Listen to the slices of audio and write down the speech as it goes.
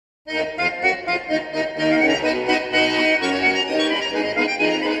So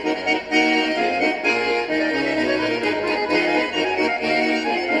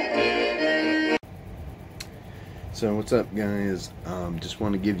what's up, guys? Just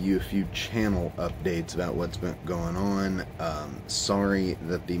want to give you a few channel updates about what's been going on. Sorry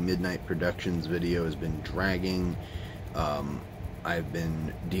that the Midnight Productions video has been dragging. I've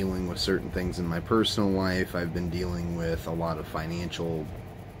been dealing with certain things in my personal life. I've been dealing with a lot of financial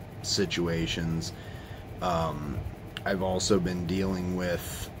situations. I've also been dealing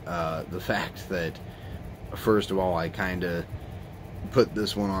with the fact that, first of all, I kind of put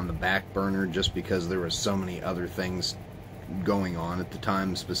this one on the back burner just because there were so many other things going on at the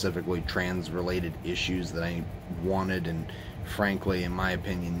time, specifically trans-related issues that I wanted and, frankly, in my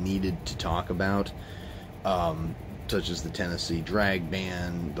opinion, needed to talk about, such as the Tennessee drag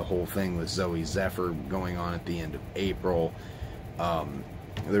ban, the whole thing with Zoe Zephyr going on at the end of April.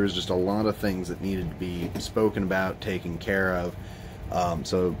 There was just a lot of things that needed to be spoken about, taken care of,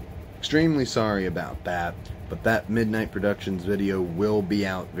 so extremely sorry about that. But that Midnight Productions video will be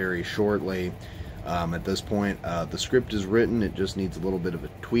out very shortly. At this point, the script is written, it just needs a little bit of a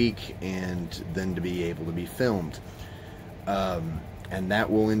tweak, and then to be able to be filmed. And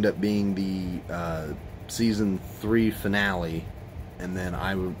that will end up being the Season 3 finale, and then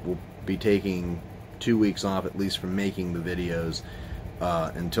I will be taking 2 weeks off, at least from making the videos,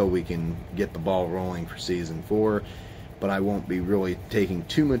 until we can get the ball rolling for Season 4. But I won't be really taking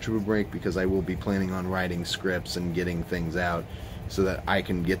too much of a break because I will be planning on writing scripts and getting things out so that I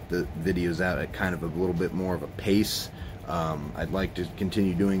can get the videos out at kind of a little bit more of a pace. I'd like to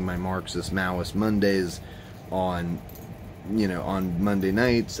continue doing my Marxist-Maoist Mondays on Monday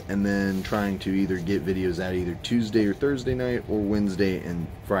nights, and then trying to either get videos out either Tuesday or Thursday night or Wednesday and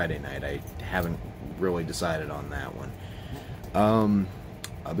Friday night. I haven't really decided on that one.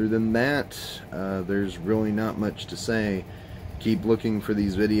 Other than that, there's really not much to say. Keep looking for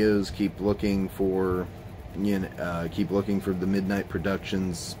these videos. Keep looking for, keep looking for the Midnight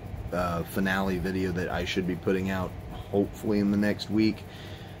Productions finale video that I should be putting out, hopefully in the next week.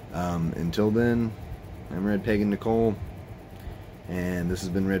 Until then, I'm RedPagan Nicole, and this has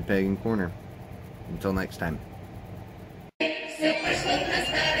been RedPagan Corner. Until next time.